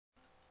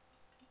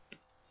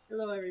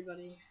Hello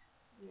everybody,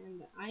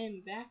 and I am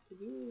back to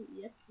do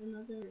yet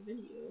another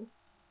video,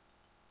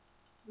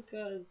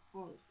 because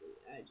honestly,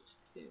 I just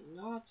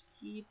cannot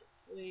keep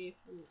away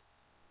from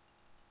this.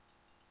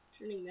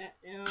 Turning that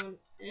down,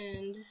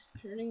 and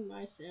turning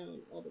my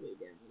sound all the way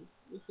down.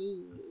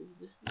 Woohoo, is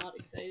this not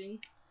exciting?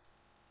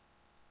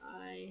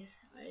 I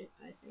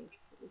think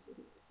this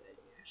isn't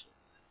exciting, actually.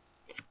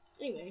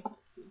 Anyway,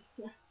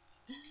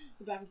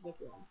 we're back with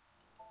VIP1.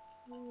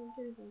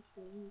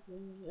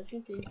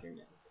 Doesn't seem turned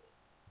down.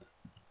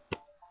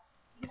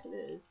 Yes it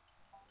is.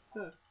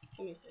 Huh,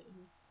 give me a second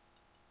here.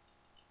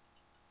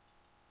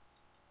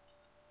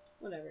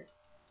 Whatever.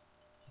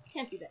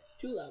 Can't be that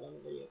too loud on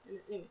the video. And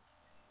anyway,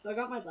 so I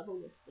got my level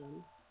list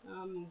done.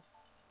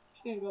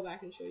 Just gonna go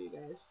back and show you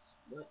guys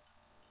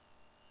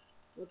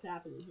what's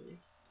happening here.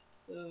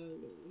 So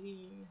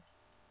here.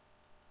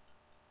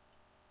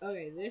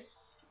 Okay,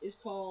 this is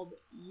called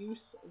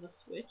Use of a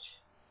Switch,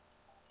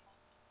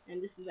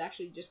 and this is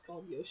actually just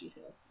called Yoshi's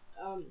House.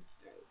 Alright,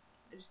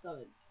 I just thought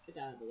I'd get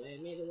that out of the way. I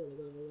made a little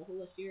bit of a level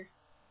list here,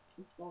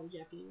 since it's all in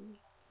Japanese.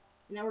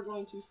 And now we're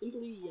going to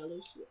simply yellow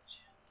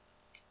switch.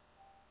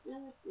 I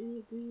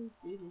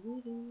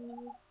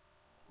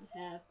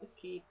have a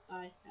cape,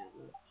 I have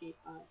a cape,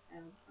 I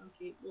have a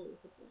cape. Whoa,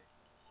 what's up there?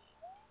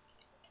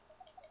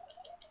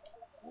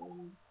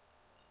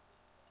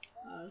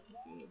 This is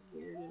kind of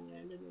weird and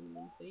random and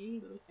insane,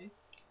 but okay.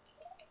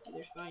 Hey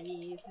there,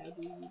 Spinies, how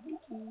do you do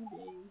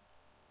today?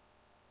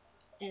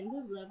 End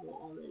of level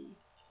already.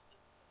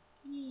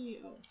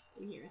 Yee, oh,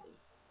 in here, I think.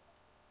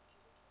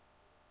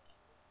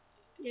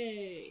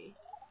 Yay!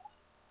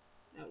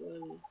 That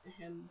was a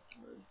hem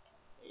hard.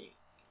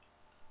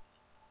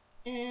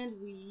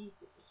 And we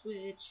hit the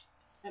switch.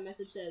 That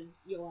message says,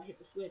 yo, I hit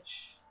the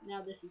switch.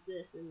 Now this is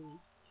this, and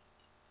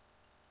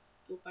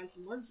go find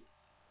some more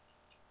juice.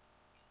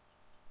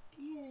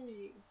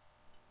 Yay!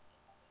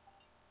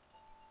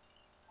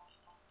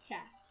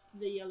 Cast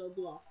the yellow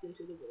blocks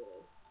into the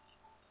world.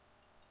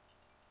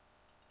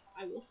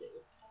 I will save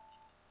it.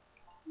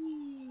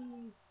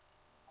 Whee!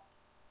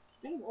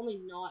 I think I've only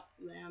not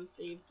ram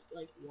saved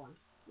like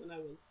once when I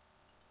was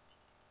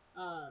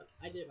I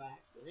did it by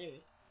accident.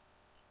 Anyway.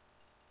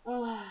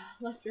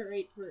 Left or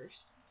right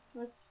first.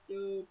 Let's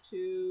go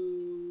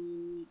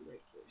to the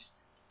right first.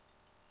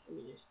 Let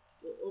me just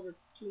go over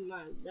to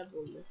my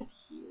level list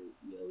here,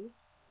 yo.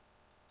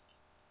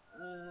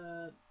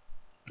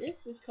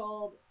 This is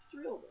called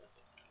Thrill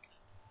Lift.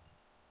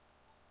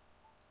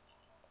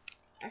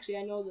 Actually,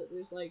 I know that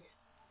there's like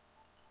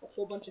a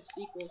whole bunch of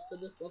sequels to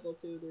this level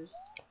too.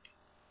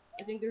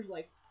 I think there's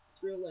like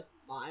Thrill Lift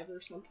 5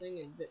 or something,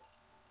 and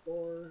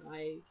VIP4,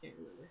 I can't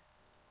remember.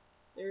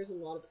 There's a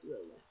lot of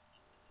thrill lifts.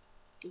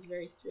 This is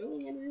very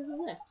thrilling, and it is a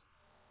lift.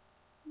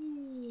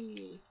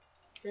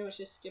 Pretty much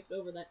just skipped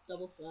over that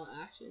double saw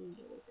action,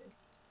 but okay.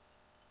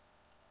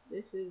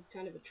 This is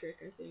kind of a trick,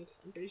 I think.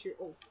 I'm pretty sure.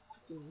 Oh,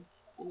 freaking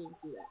didn't even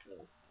see that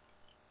though.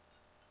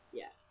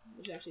 Yeah,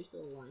 there's actually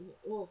still a line here.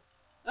 Oh,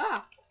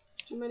 ah,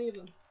 too many of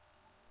them.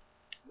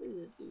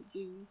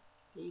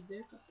 Paid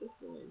their couple of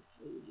coins.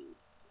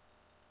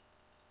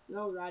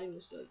 Now we're riding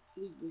this like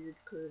really weird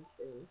curved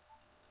thing.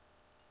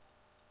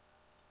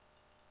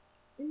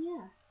 And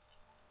yeah.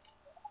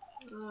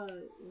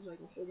 There's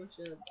like a whole bunch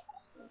of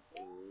stuff,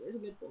 and there's a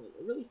midpoint,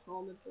 a really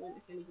tall midpoint.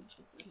 I can't even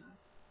jump that high.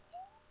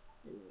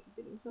 And I'm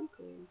getting some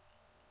coins.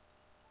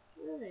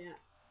 Yeah,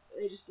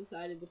 they just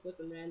decided to put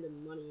some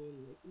random money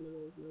in like the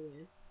middle of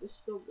nowhere. This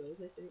still goes,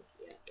 I think.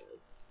 Yeah, it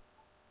does.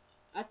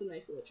 That's a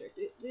nice little trick.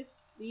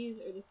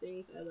 These are the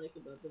things I like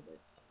about the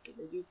books.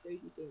 They do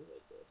crazy things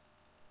like this.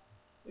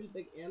 There's a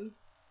big M,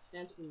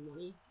 stands for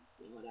money.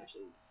 You know, it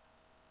actually.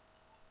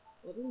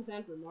 Well, it doesn't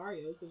stand for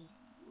Mario because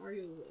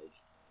Mario's like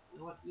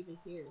not even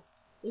here.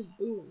 This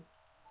boom.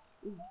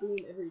 This boom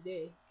every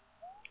day.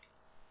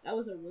 That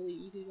was a really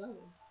easy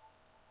level.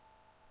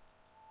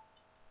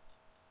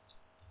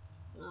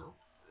 Wow.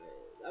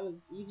 That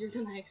was easier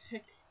than I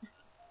expected.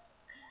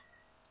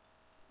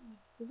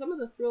 Some of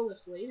the thrill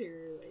lifts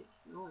later, like,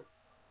 not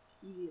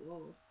easy at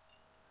all.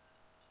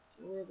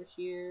 Now we're over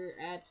here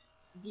at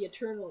the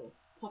Eternal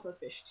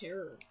Pufferfish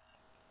Terror.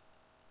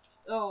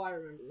 Oh, I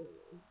remember this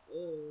one.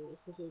 Oh,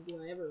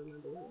 do I ever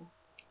remember him?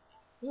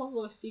 There's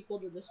also a sequel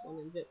to this one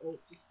in VIP. Oh,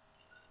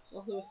 there's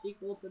also a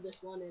sequel to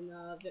this one in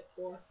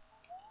VIP4.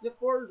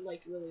 VIP4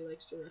 like really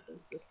likes to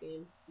reference this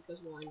game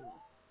because why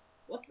not?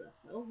 What the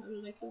hell? How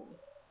did I kill him?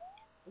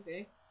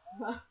 Okay.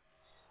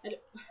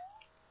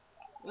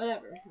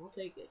 Whatever. I'll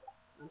take it.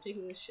 I'm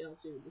taking this shell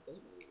too because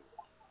why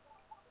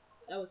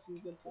not? That was some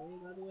good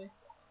playing, by the way.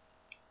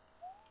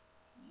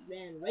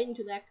 Ran right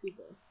into that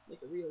Koopa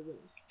like a real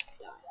winner.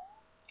 Die.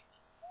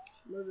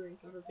 Murdering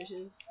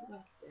pufferfishes.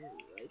 Left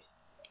and right.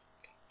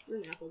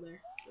 There's an apple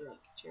there. Or a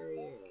cherry.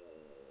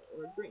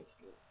 Or a drink.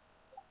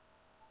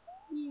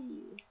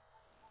 Yee.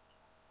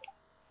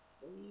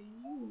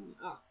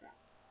 Oh crap.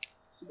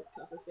 Stupid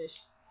pufferfish.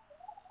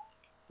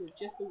 You're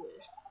just the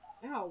worst.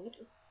 Ow, what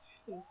the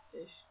f***ing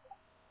fish?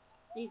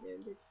 Hey there,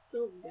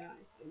 little guy.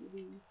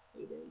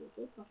 Hey there,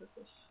 little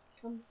pufferfish.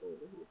 Come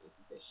over here,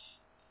 pufferfish.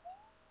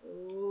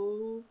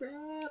 Oh crap.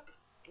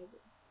 Okay.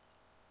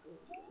 I don't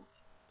know, guys.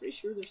 Pretty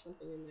sure there's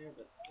something in there,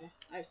 but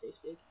I have save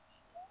states.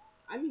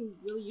 I'm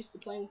really used to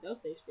playing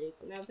without save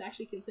states, and I was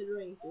actually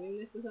considering doing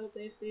this without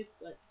save states,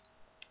 but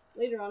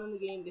later on in the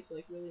game it gets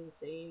like really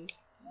insane,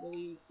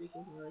 really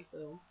freaking hard.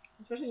 So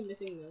especially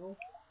missing no,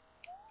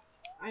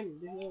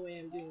 there's no way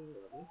I'm doing the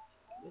level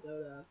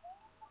without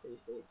save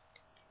states.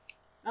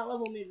 That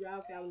level made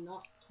Raocow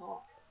not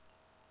talk,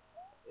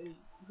 and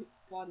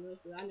God knows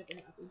that never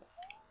happens.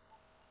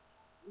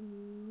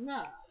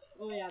 Nah.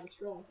 Oh yeah, the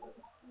scrolling part.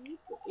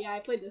 Yeah, I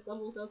played this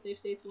level without save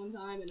states one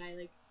time, and I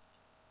like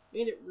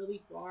made it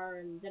really far,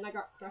 and then I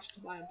got crushed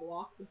by a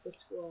block with the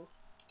scroll.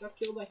 Got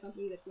killed by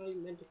something that's not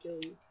even meant to kill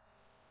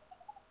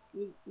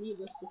you.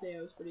 Needless to say,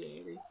 I was pretty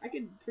angry. I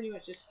could pretty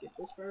much just skip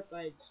this part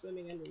by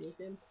swimming underneath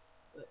him,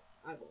 but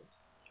I won't.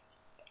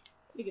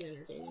 Make it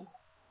entertaining.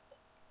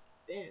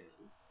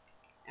 Bam.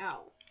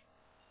 Ow.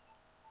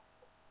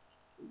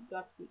 You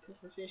got me,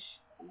 Pufferfish.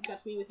 You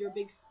got me with your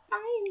big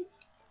spines.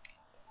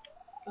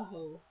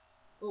 Oh.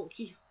 Oh,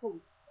 gee,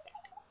 holy.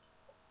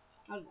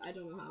 I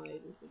don't know how I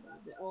even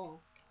survived that.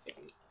 Oh,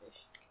 chicken fish.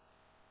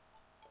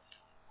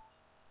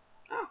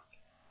 Ah!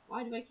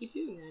 Why do I keep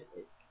doing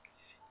that?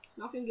 It's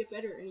not gonna get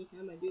better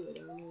anytime I do it.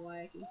 I don't know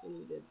why I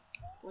continue to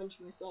plunge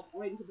myself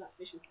right into that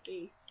fish's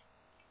face.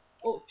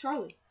 Oh,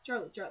 Charlie!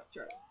 Charlie!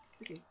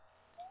 Okay.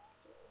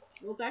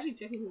 Well, it's actually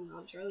technically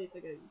not Charlie. It's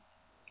like a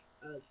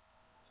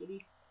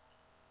kitty.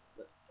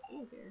 But I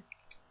don't care.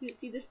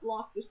 See this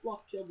block? This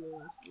block killed me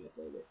last time I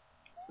played it.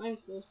 I'm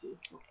supposed to.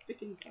 Oh,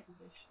 freaking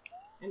Pufferfish.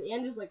 And the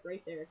end is like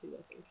right there too,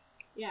 I think.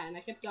 Yeah, and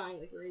I kept dying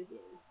like right at the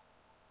end.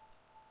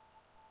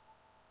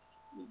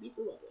 We beat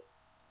the level.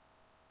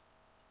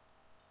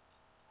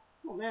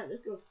 Oh man,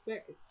 this goes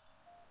quick.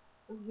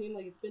 Doesn't seem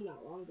like it's been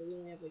that long, but we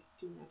only have like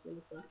 2.5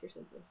 minutes left or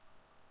something.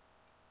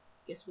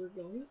 Guess we're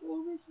going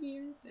over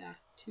here back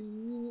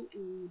to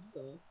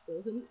the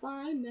Frozen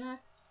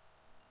Climax.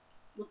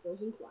 The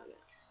Frozen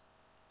Climax.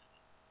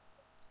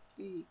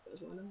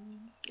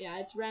 Yeah,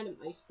 it's a random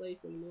ice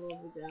place in the middle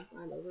of the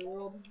grassland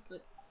overworld,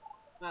 but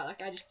wow, that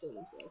guy just killed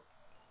himself.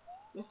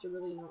 Must have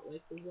really not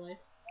liked his life.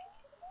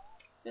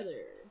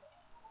 Feather.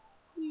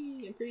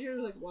 Whee. I'm pretty sure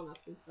there's like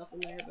 1-ups and stuff in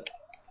there, but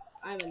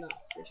I'm enough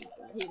searching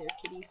for that. Hey there,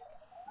 kitties.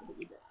 How about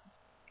you die?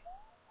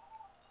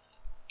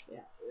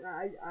 Yeah,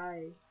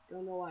 I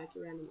don't know why it's a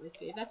random ice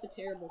cave. That's a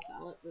terrible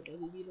palette for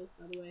Buzzy Beetles,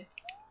 by the way.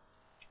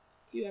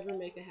 If you ever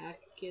make a hack,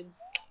 kids,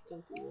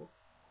 don't do this.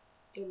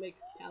 Don't make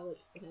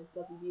palettes that have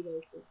Buzzy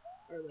Beetles that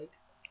are like,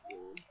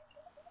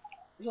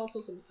 there's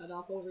also some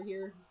cutoff over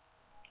here,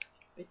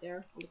 right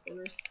there, on the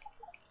corners.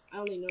 I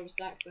only noticed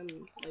that because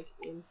I'm like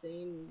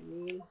insane and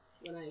mean.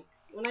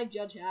 When I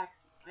judge hacks,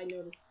 I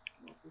notice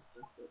lots of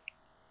stuff that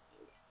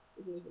like,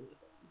 isn't even my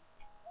problem.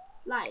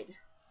 Slide.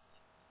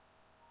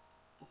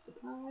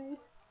 Octopi.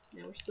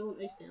 Now we're still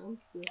in Ice Town,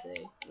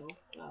 USA. Oh,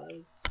 wow,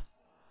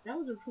 that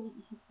was a really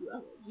easy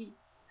level, jeez.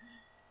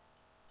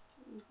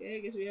 Okay, I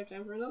guess we have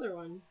time for another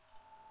one.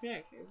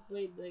 Heck, I've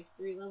played like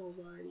 3 levels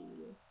already.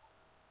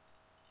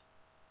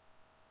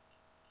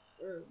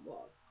 Or,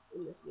 well,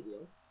 in this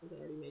video, since I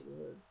already made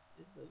another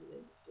episode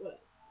today.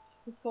 Whatever.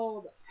 It's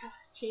called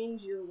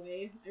Change Your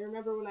Way. I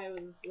remember when I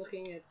was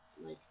looking at,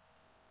 like,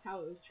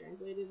 how it was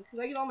translated, because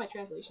I get all my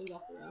translations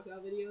off the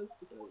Raocow videos,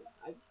 because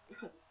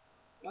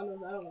God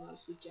knows I don't know how to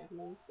speak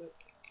Japanese, but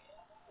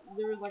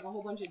there was like a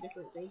whole bunch of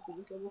different things that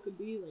this level could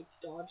be, like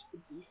dodge the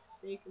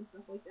beefsteak and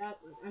stuff like that.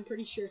 Like, I'm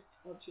pretty sure it's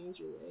called Change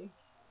Your Way,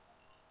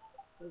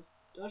 because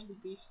dodge the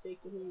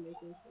beefsteak doesn't even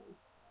make any sense.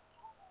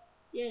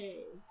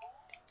 Yay!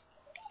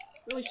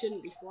 Really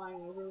shouldn't be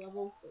flying over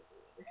levels, but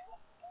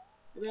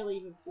I barely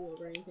even flew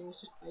over anything.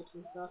 It's just pipes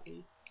and stuff,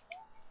 and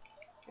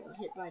I got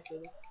hit by a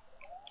turtle.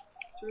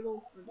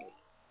 Turtles are dead.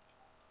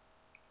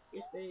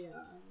 Yes, they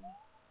are.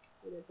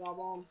 Hey there,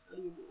 Bob-omb. How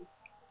do you do?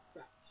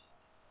 Crash.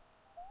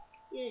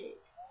 Yay!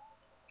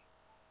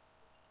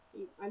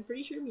 I'm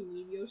pretty sure we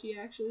need Yoshi,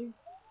 actually.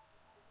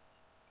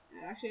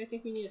 Actually, I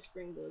think we need a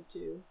springboard,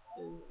 too.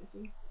 Because I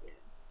think,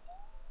 yeah.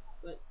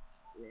 But,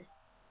 meh.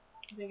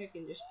 I think I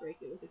can just break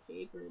it with a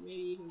cape, or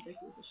maybe even break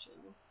it with a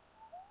shell.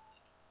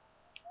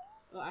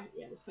 Oh,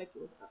 yeah, this pipe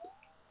goes up.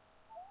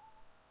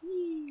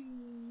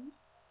 Whee!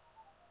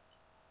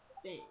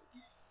 Bang.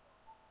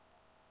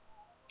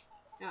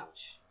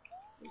 Ouch.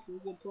 There's some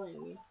good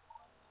playing me.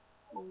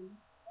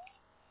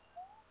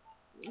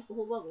 That's the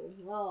whole level.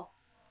 Well,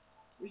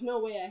 there's no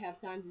way I have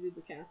time to do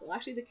the castle.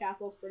 Actually, the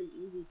castle's pretty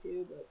easy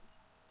too, but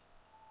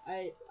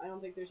I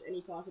don't think there's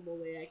any possible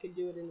way I could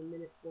do it in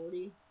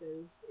 1:40,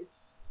 because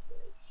it's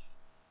like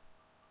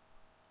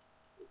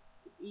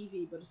it's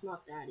easy, but it's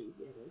not that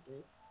easy. I don't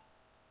think.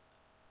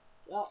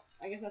 Well,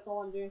 I guess that's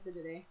all I'm doing for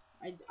today.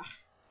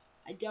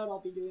 I doubt I'll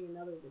be doing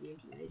another video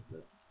tonight,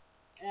 but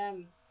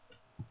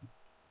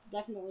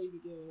definitely be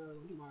doing another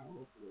one tomorrow.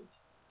 Hopefully,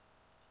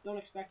 don't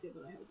expect it,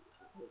 but I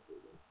hopefully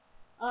will.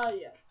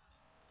 Yeah.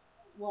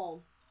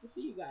 Well, we'll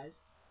see you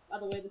guys. By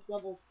the way, this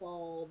level's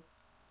called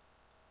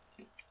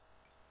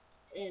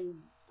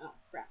oh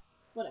crap.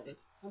 Whatever.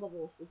 My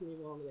level list isn't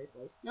even on the right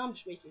place. Now I'm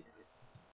just wasting time.